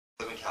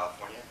I live in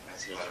California, and I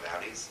see a lot of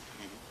Audis.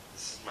 Mm-hmm.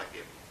 This might be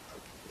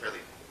a fairly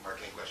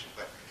marketing question,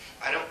 but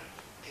I don't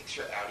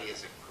picture Audi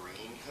as a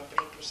green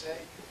company per se.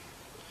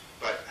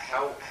 But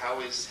how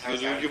is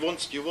Audi? You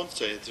won't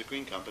say it's a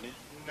green company.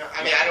 No,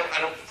 I mean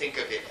I don't think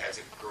of it as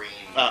a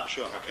green.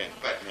 Sure, company. okay.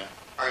 But yeah.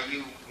 Are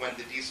you, when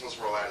the diesels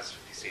roll out as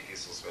 50-state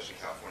diesels, especially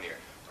in California,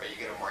 are you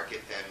going to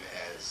market them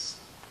as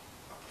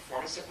a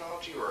performance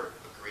technology or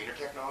a greener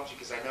technology?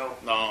 Because I know.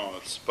 No,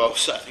 it's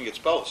both. I think it's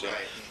both. Yeah.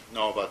 Right.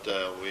 No, but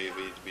we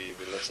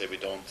let's say we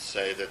don't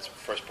say that's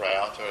first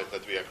priority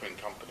that we are a green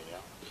company.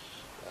 Yeah.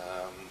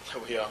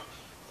 We are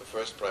the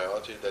first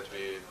priority that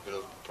we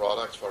build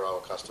products for our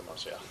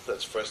customers. Yeah,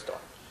 that's first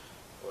on.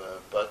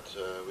 But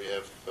we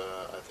have,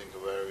 I think,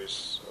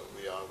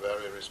 we are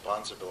very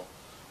responsible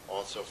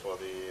also for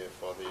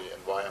the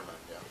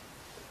environment. Yeah,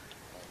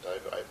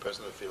 and I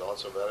personally feel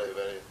also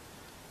very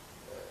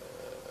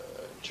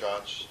in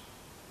charge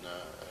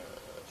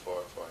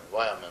for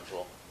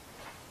environmental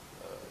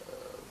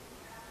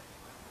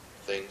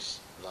things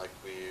like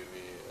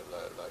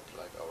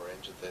like our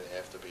engine. They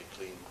have to be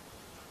clean,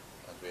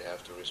 and we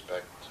have to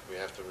respect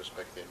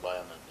the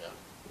environment. Yeah.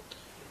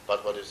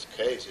 But what is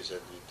the case is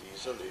that the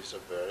diesel is a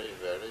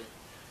very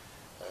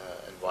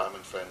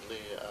environment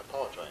friendly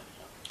powertrain.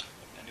 Yeah.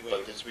 Anyway,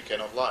 but this we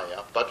cannot lie.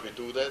 Yeah. But we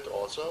do that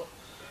also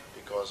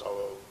because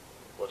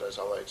what is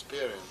our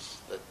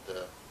experience that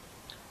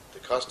the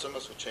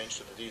customers who change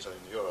to the diesel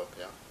in Europe,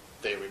 yeah,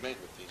 they remain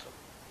with diesel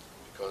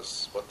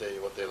because what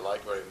they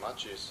like very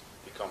much is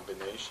the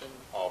combination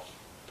of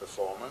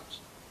performance,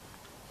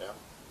 yeah,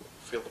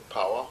 feel the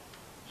power,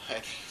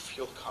 and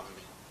fuel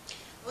economy.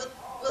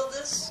 Will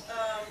this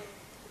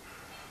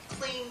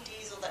clean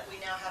diesel that we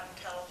now have in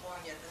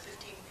California, the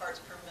 15 parts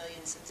per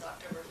million since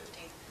October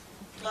 15th,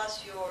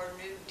 plus your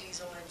new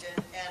diesel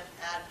engine and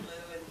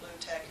AdBlue and Blue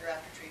Tech, your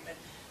after treatment,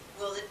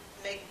 will it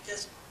make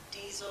this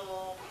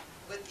diesel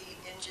with the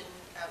engine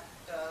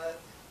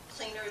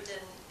cleaner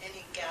than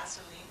any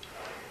gasoline?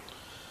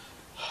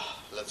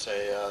 Let's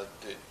say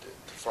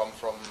from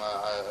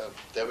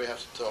there we have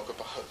to talk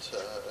about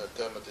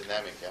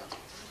thermodynamic. Yeah,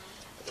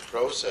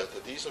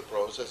 the diesel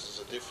process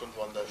is a different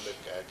one than the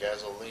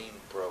gasoline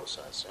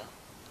process. Yeah,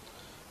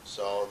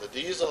 so the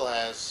diesel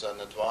has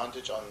an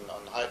advantage on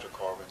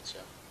hydrocarbons.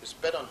 Yeah, it's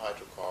better on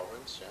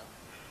hydrocarbons.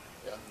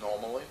 Yeah,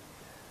 normally.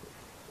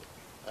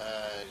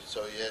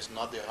 So he has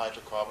not the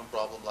hydrocarbon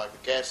problem like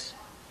the gas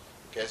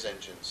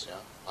engines.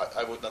 Yeah,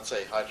 I would not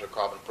say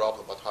hydrocarbon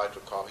problem, but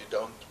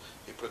hydrocarbon.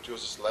 He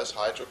produces less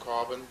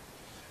hydrocarbon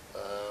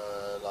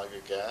like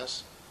a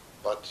gas,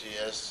 but he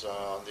has,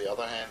 on the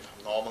other hand,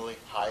 normally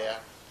higher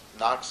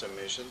NOx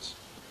emissions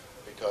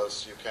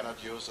because you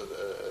cannot use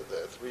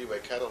the three-way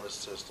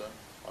catalyst system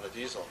on a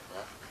diesel,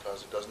 yeah,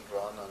 because it doesn't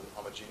run on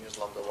homogeneous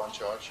lambda 1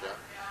 charge, yeah,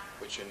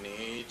 which you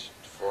need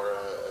for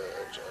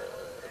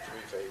a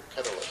three-way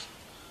catalyst.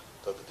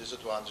 So the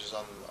disadvantage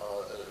on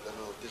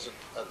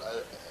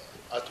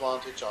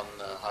advantage on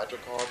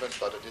hydrocarbon,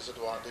 but a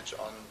disadvantage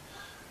on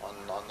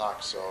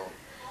NOx. So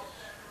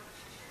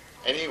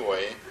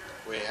anyway,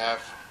 we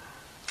have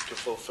to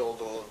fulfill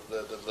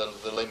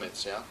the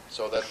limits. Yeah.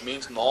 So that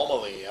means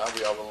normally, yeah,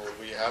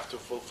 we have to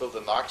fulfill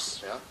the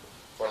NOx, yeah,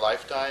 for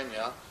lifetime.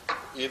 Yeah,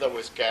 either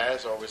with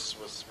gas or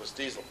with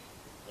diesel.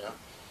 Yeah.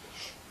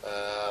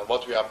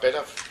 What we are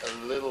better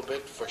a little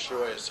bit for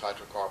sure is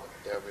hydrocarbon.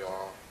 There we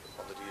are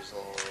on the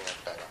diesel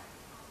better.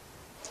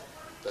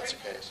 That's the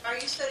case. Are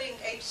you studying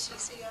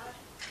HCCI?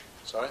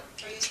 Sorry?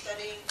 Are you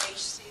studying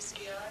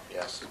HCCI?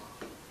 Yes.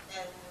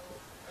 And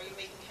are you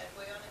making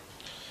headway on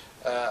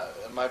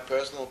it? My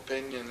personal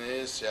opinion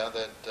is, yeah,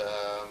 that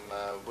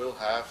we'll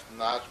have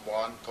not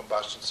one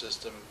combustion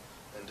system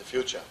in the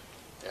future,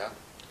 yeah,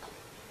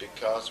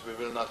 because we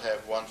will not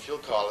have one fuel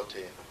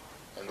quality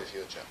in the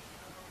future.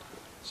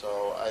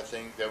 So I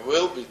think there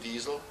will be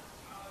diesel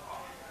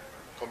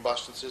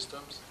combustion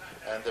systems,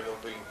 and there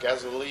will be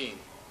gasoline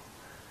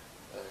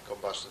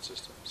combustion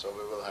systems. So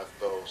we will have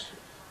both.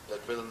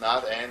 That will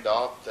not end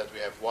up that we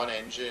have one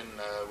engine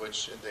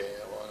which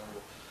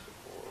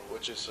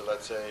is,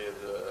 let's say,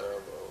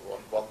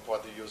 one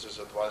party uses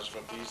advantage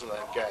from diesel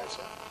and gas.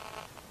 Yeah.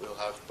 We'll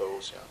have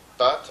both. Yeah.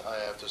 But I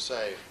have to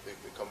say,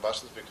 the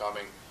combustion is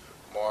becoming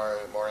more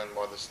and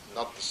more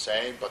not the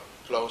same, but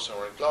closer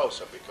and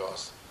closer,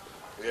 because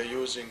we are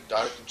using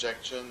direct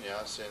injection,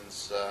 yeah,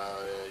 since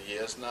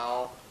years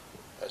now,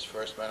 as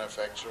first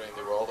manufacturer in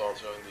the world,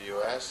 also in the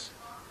US.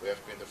 We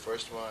have been the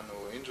first one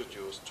who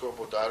introduced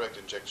turbo direct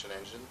injection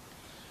engine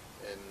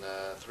in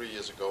 3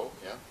 years ago.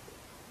 Yeah,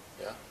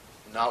 yeah.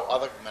 Now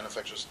other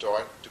manufacturers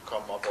start to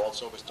come up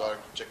also with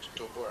direct injection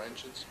turbo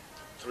engines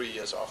 3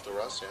 years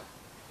after us. Yeah,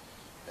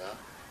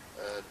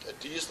 yeah. A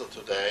diesel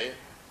today,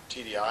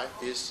 TDI,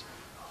 is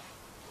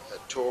a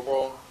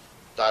turbo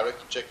direct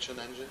injection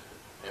engine.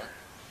 Yeah.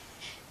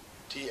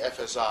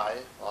 TFSI,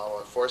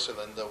 our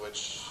four-cylinder,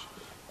 which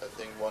I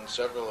think won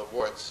several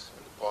awards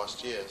in the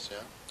past years.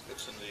 Yeah.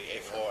 It's in the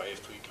A4,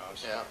 A3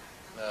 cars. Yeah,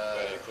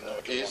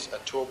 is a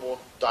turbo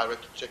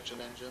direct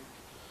injection engine.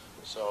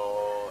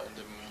 So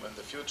in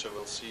the future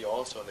we'll see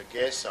also on the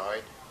gas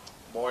side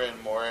more and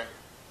more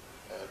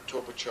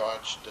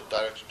turbocharged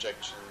direct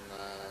injection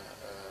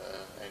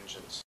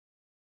engines.